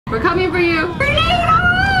We're coming for you. Tornado!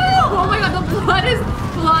 Oh my god, the blood is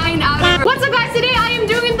flying out of her. What's up guys, today I am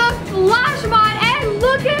doing the flash mod and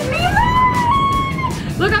look at me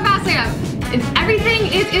run! Look how fast I am.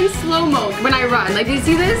 Everything is in slow-mo when I run. Like, do you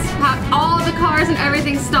see this? How all the cars and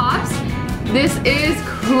everything stops. This is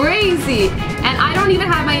crazy. And I don't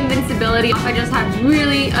even have my invincibility. I just have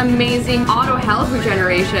really amazing auto health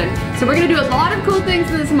regeneration. So we're gonna do a lot of cool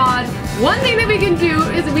things in this mod. One thing that we can do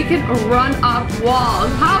is we can run up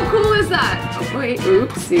walls. How cool is that? Oh wait,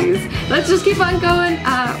 oopsies. Let's just keep on going.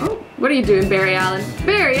 Oh, what are you doing, Barry Allen?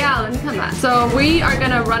 Barry Allen, come on. So we are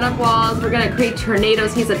gonna run up walls. We're gonna create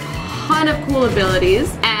tornadoes. He's a ton of cool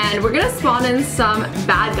abilities. And we're gonna spawn in some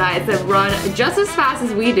bad guys that run just as fast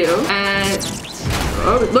as we do. And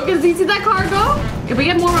oh, look, you see that car go? If we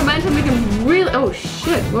get more momentum, we can really, oh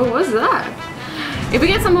shit, what was that? If we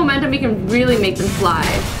get some momentum, we can really make them fly.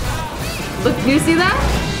 Look, do you see that?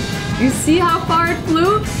 You see how far it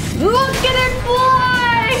flew? Look at it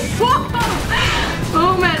fly! Whoa.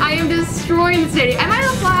 Oh man, I am destroying the stadium. Am I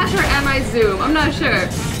the Flash or am I Zoom? I'm not sure.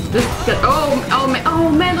 Oh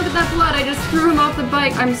man, look at that blood. I just threw him off the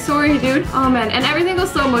bike. I'm sorry, dude. Oh man, and everything goes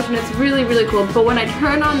slow motion. It's really, really cool. But when I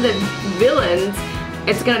turn on the villains,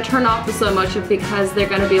 it's gonna turn off the slow motion because they're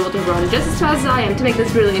gonna be able to run just as fast as I am to make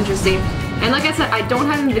this really interesting. And like I said, I don't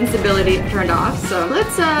have invincibility turned off, so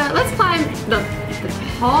let's climb the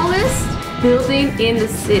tallest building in the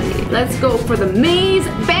city. Let's go for the Maze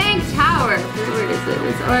Bank Tower. Where is it?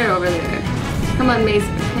 It's right over there. Come on, Maze.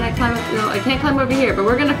 Can I climb up? No, I can't climb over here, but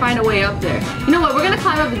we're gonna find a way up there. You know what? We're gonna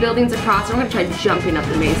climb up the buildings across, and we're gonna try jumping up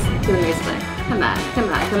the maze to the maze bank. Come on, come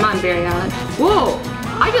on, come on, Barry Allen. Whoa!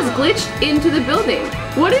 I just glitched into the building.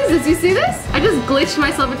 What is this? You see this? I just glitched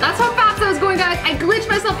myself. That's how fast I was going, guys. I glitched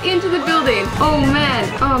myself into the building. Oh man.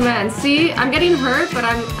 Oh man. See, I'm getting hurt, but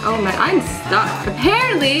oh man, I'm stuck.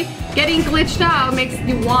 Apparently, getting glitched out makes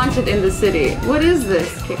you wanted in the city. What is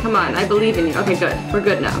this? Okay, come on. I believe in you. Okay, good. We're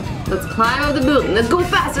good now. Let's climb up the building. Let's go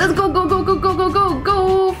faster. Let's go, go, go, go, go, go, go,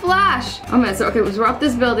 go, Flash. Oh man, so okay, so we're up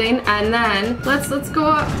this building, and then let's go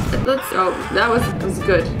up. Oh, that was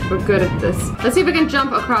good. We're good at this. Let's see if we can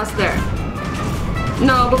jump across there.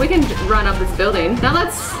 No, but we can run up this building. Now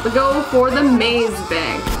let's go for the maze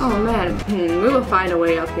bank. Oh man, we will find a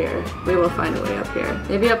way up here. We will find a way up here.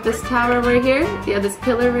 Maybe up this tower right here? Yeah, this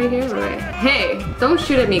pillar right here? Right. Hey, don't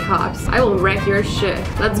shoot at me, cops. I will wreck your shit.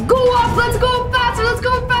 Let's go up, let's go faster, let's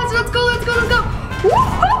go faster, let's go, let's go, let's go.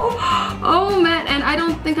 Woohoo! Oh man, and I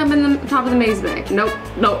don't think I'm in the top of the maze bank. Nope,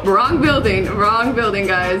 nope, wrong building,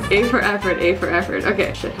 guys. A for effort, A for effort.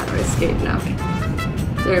 Okay, shit, how do I escape now?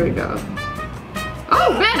 There we go.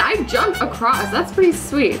 Oh man, I jumped across. That's pretty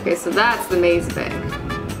sweet. Okay, so that's the maze bank.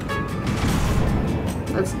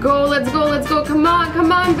 Let's go, let's go, let's go. Come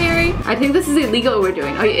on, Barry. I think this is illegal what we're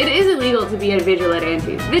doing. Oh, it is illegal to be a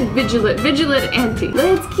vigilante. Vigilante.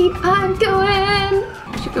 Let's keep on going.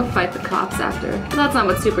 I should go fight the cops after. Well, that's not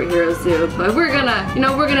what superheroes do, but we're gonna,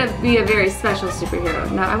 we're gonna be a very special superhero.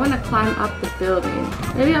 Now, I wanna climb up the building.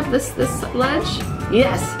 Maybe up this ledge?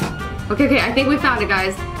 Yes. Okay, I think we found it,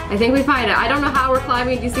 guys. I think we find it. I don't know how we're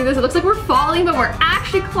climbing. Do you see this? It looks like we're falling, but we're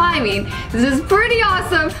actually climbing. This is pretty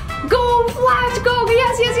awesome. Go, Flash, go.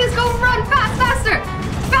 Yes, go, run, faster.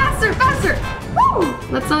 Woo!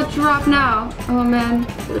 Let's not drop now. Oh, man.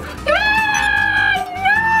 I'm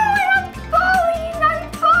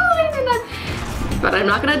falling. But I'm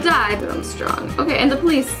not gonna die, but I'm strong. Okay, and the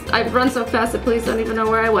police. I've run so fast, the police don't even know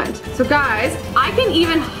where I went. So, guys, I can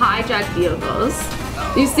even hijack vehicles.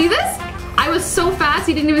 You see this? I was so fast,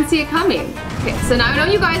 you didn't even see it coming. Okay, so now I know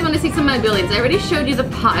you guys want to see some of my abilities. I already showed you the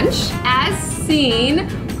punch, as seen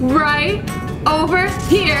right over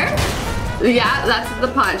here. Yeah, that's the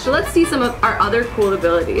punch. So let's see some of our other cool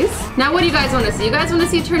abilities. Now, what do you guys want to see? You guys want to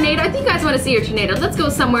see a tornado? I think you guys want to see your tornado. Let's go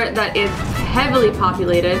somewhere that is heavily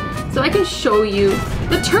populated so I can show you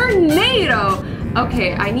the tornado.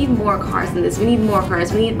 Okay, I need more cars than this. We need more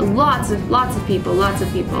cars. We need lots of people,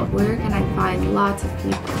 Where can I find lots of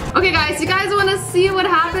people? Okay guys, you guys wanna see what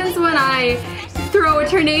happens when I throw a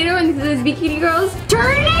tornado into these bikini girls?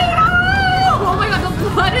 Tornado! Oh my god, the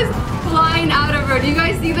blood is flying out of her. Do you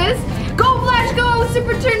guys see this? Go Flash, go!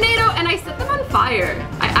 Super tornado! And I set them on fire.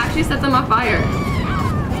 I actually set them on fire.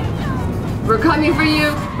 We're coming for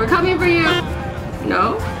you. We're coming for you.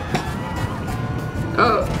 No?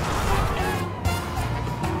 Oh.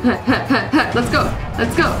 Let's go,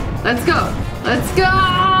 let's go, let's go, let's go,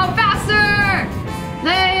 faster!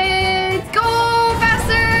 Let's go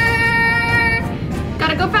faster!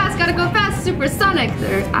 Gotta go fast, supersonic,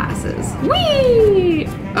 their asses. Whee!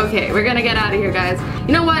 Okay, we're gonna get out of here, guys.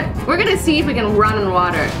 You know what? We're gonna see if we can run on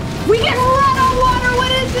water. We can run on water,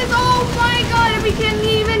 what is this? Oh my god, we can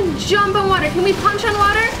even jump on water? Can we punch on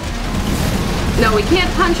water? No, we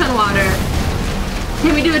can't punch on water.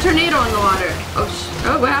 Can we do a tornado on the water?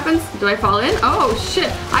 Oh, what happens? Do I fall in? Oh, shit.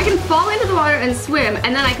 I can fall into the water and swim,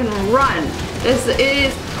 and then I can run. This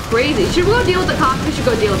is crazy. Should we go deal with the cops? We should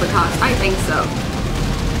go deal with the cops. I think so.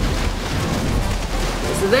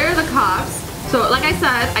 So there are the cops. So, like I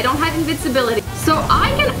said, I don't have invincibility. So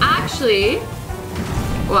I can actually...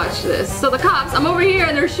 Watch this. So the cops, I'm over here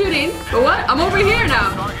and they're shooting. But what? I'm over here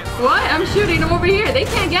now. What? I'm shooting. I'm over here. They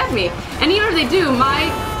can't get me. And even if they do,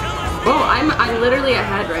 oh, I'm literally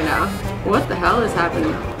ahead right now. What the hell is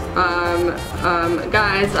happening?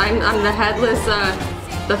 Guys, I'm the headless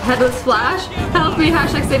Flash. Help me,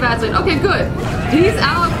 hashtag save Azzyland. Okay, good. Peace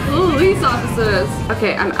out, police officers.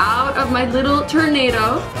 Okay, I'm out of my little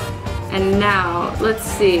tornado. And now, let's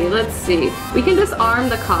see. We can disarm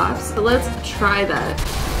the cops, so let's try that.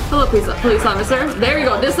 Hello, police officer. There you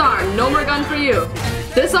go, disarmed. No more gun for you.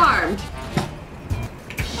 Disarmed.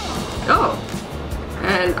 Oh.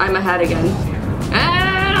 And I'm ahead again.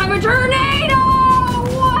 And I'm a tornado!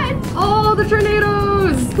 What? Oh, the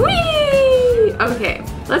tornadoes! Whee! Okay,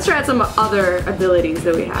 let's try out some other abilities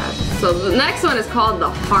that we have. So the next one is called the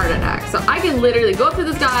heart attack. So I can literally go up to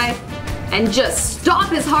this guy and just stop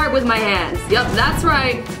his heart with my hands. Yep, that's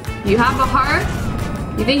right. You have a heart?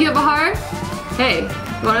 You think you have a heart? Hey,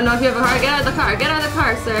 you wanna know if you have a heart? Get out of the car. Get out of the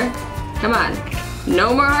car, sir. Come on.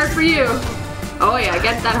 No more heart for you. Oh yeah,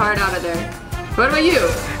 get that heart out of there. What about you?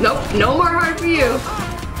 Nope, no more heart for you.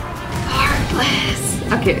 Heartless.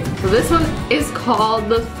 Okay, so this one is called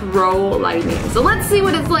the throw lightning. So let's see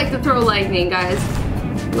what it's like to throw lightning, guys.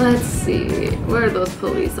 Let's see. Where are those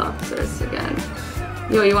police officers again?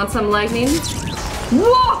 Yo, you want some lightning?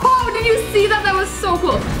 Whoa! Did you see that? That was so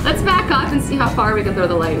cool. Let's back up and see how far we can throw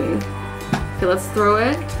the lightning. Okay, let's throw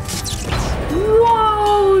it.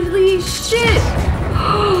 Holy shit!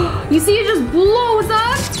 You see, it just blows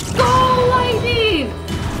up. Go lightning!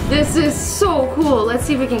 This is so cool. Let's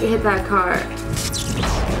see if we can hit that car.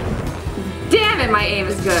 Damn it, my aim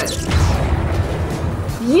is good.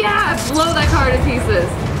 Yeah, blow that car to pieces.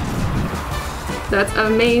 That's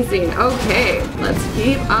amazing. Okay, let's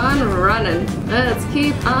keep on running. Let's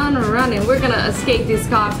keep on running. We're gonna escape these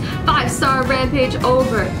cops. 5-star rampage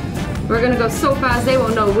over. We're gonna go so fast they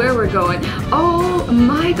won't know where we're going. Oh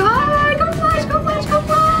my god! Go Flash, go Flash, go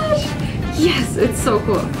Flash! Yes, it's so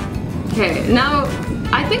cool. Okay, now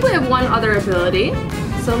I think we have one other ability.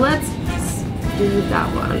 So let's do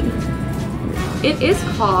that one. It is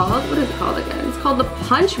called, what is it called again? It's called the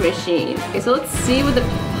punch machine. Okay, so let's see what the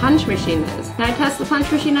punch machine is. Can I test the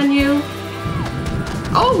punch machine on you?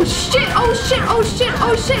 Oh shit, oh shit, oh shit,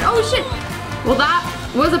 oh shit, oh shit. Well, that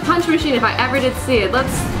was a punch machine if I ever did see it.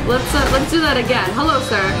 Let's do that again. Hello,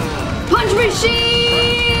 sir. Punch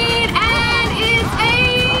machine! And it's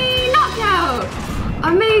a knockout!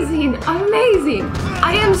 Amazing, amazing.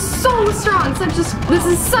 I am so strong. This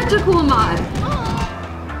is such a cool mod.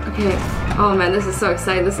 Okay. Oh man, this is so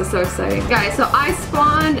exciting. This is so exciting. Guys, so I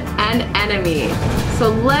spawned an enemy. So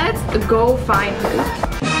let's go find him.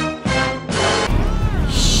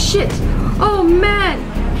 Shit. Oh man.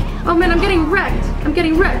 Oh man, I'm getting wrecked. I'm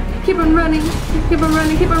getting wrecked. Keep on running. Keep on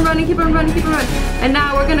running. Keep on running. Keep on running. Keep on running. And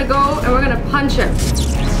now we're gonna go and we're gonna punch him.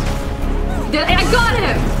 I got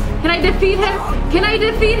him. Can I defeat him? Can I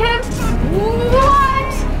defeat him?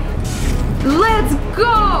 What? Let's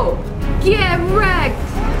go. Get wrecked.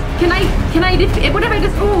 Can I defeat? What if I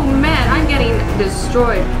just? Oh man, I'm getting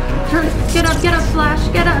destroyed. Get up, Flash,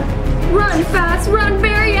 get up. Run fast, run,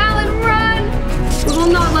 Barry Allen, run. We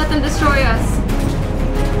will not let them destroy us.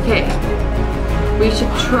 Okay, we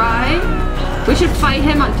should fight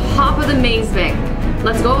him on top of the maze bank.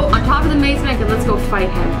 Let's go on top of the maze bank and let's go fight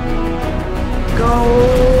him.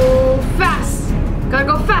 Go fast. Gotta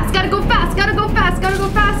go fast, gotta go fast, gotta go fast, gotta go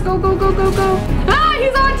fast. Go, go, go, go, go. Ah,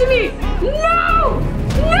 he's on to me. No,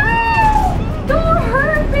 no, don't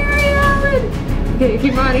hurt Barry Allen. Okay,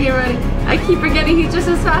 keep running, keep running. I keep forgetting he's just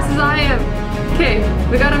as fast as I am. Okay,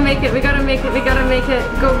 we gotta make it, we gotta make it, we gotta make it.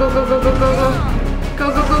 Go, go, go, go, go, go, go. Go,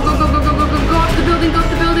 go, go, go, go, go, go, go, go, go up the building, go up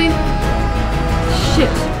the building. Shit.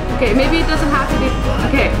 Okay, maybe it doesn't have to be.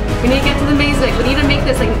 Okay, we need to get to the maze bank. We need to make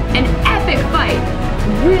this like an epic fight.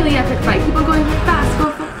 Really epic fight. Keep on going fast, go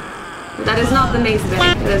fast. That is not the maze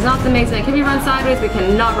bank. That is not the maze bank. Can we run sideways? We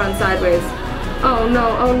cannot run sideways. Oh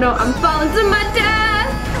no, I'm falling to my death.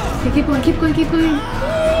 Okay, keep going, keep going, keep going.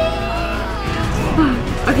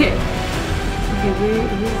 Okay. Okay, where is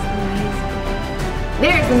the maze bank?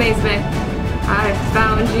 There's the maze bank. I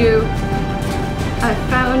found you. I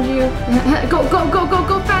found you. Go, go, go, go,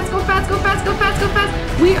 go fast, go fast, go fast, go fast, go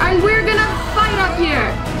fast. We're gonna fight up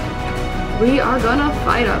here. we are gonna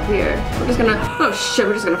fight up here. We're just gonna, oh shit,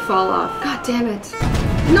 we're just gonna fall off. God damn it.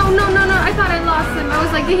 No, no, no, no, I thought I lost him. I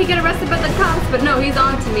was like, did he get arrested by the cops? But no, he's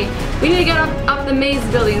on to me. We need to get up the maze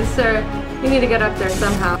building, sir. We need to get up there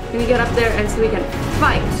somehow. We need to get up there and so we can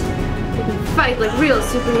fight. We can fight like real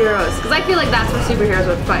superheroes. Because I feel like that's where superheroes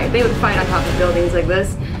would fight. They would fight on top of buildings like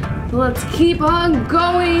this. Let's keep on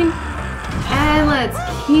going. And let's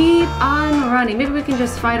keep on running. Maybe we can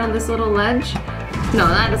just fight on this little ledge. No,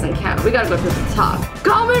 that doesn't count. We gotta go to the top.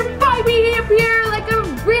 Come and fight me up here like a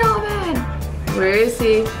real man. Where is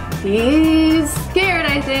he? He's scared,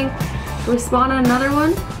 I think. Can we spawn on another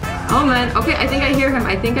one? Oh man, okay, I think I hear him.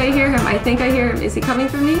 I think I hear him. I think I hear him. Is he coming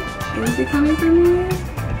for me? Is he coming for me?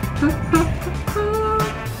 Okay,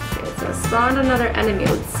 so spawn another enemy.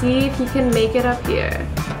 Let's see if he can make it up here.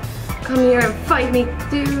 Come here and fight me,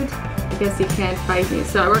 dude. I guess he can't fight me.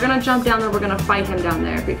 So we're gonna jump down there. We're gonna fight him down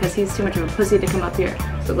there because he's too much of a pussy to come up here.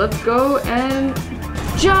 So let's go and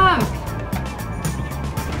jump.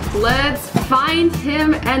 Let's find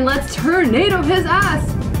him and let's tornado his ass.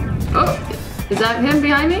 Oh, is that him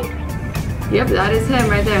behind me? Yep, that is him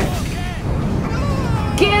right there.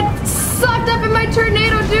 Get sucked up in my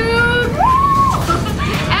tornado, dude!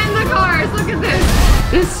 And the cars, look at this.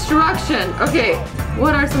 Destruction. Okay,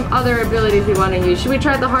 what are some other abilities we want to use? Should we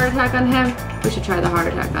try the heart attack on him? We should try the heart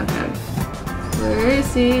attack on him. Where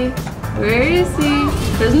is he? Where is he?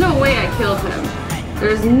 There's no way I killed him.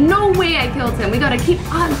 There's no way I killed him. We gotta keep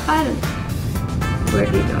on fighting. Where'd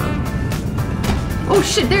he go? Oh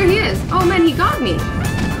shit, there he is. Oh man, he got me.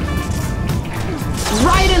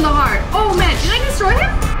 Right in the heart. Oh man, did I destroy him?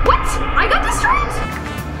 What? I got destroyed?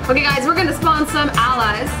 Okay guys, we're gonna spawn some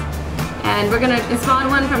allies. And we're gonna spawn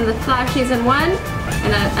one from the Flash Season 1.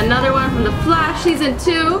 And another one from the Flash Season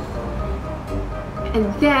 2.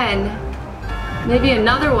 And then maybe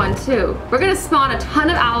another one too. We're gonna spawn a ton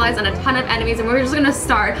of allies and a ton of enemies and we're just gonna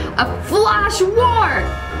start a Flash War!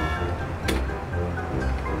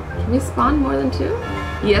 Can we spawn more than 2?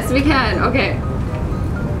 Yes we can, okay.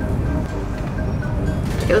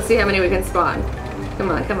 Okay, let's see how many we can spawn. Come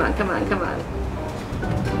on, come on, come on, come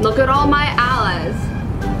on. Look at all my allies.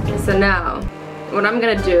 Okay, so now, what I'm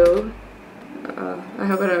gonna do, I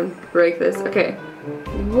hope I don't break this. Okay.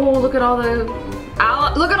 Whoa, look at all the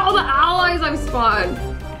allies I've spawned.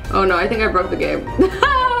 Oh no, I think I broke the game.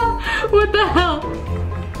 What the hell?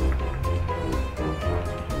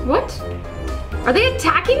 What? Are they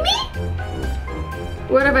attacking me?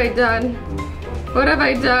 What have I done? What have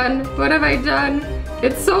I done? What have I done?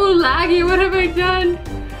 It's so laggy, what have I done?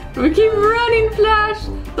 We keep running, Flash.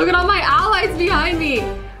 Look at all my allies behind me.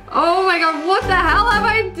 Oh my god, what the hell have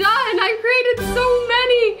I done? I created so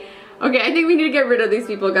many. Okay, I think we need to get rid of these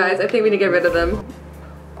people, guys. I think we need to get rid of them.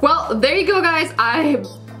 Well, there you go, guys. I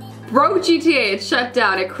broke GTA. It shut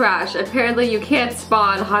down. It crashed. Apparently, you can't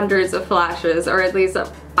spawn hundreds of flashes, or at least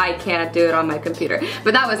I can't do it on my computer.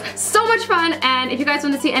 But that was so much fun, and if you guys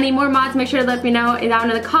want to see any more mods, make sure to let me know down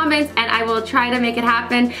in the comments, and I will try to make it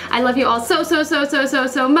happen. I love you all so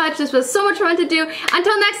much. This was so much fun to do.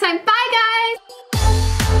 Until next time, bye, guys!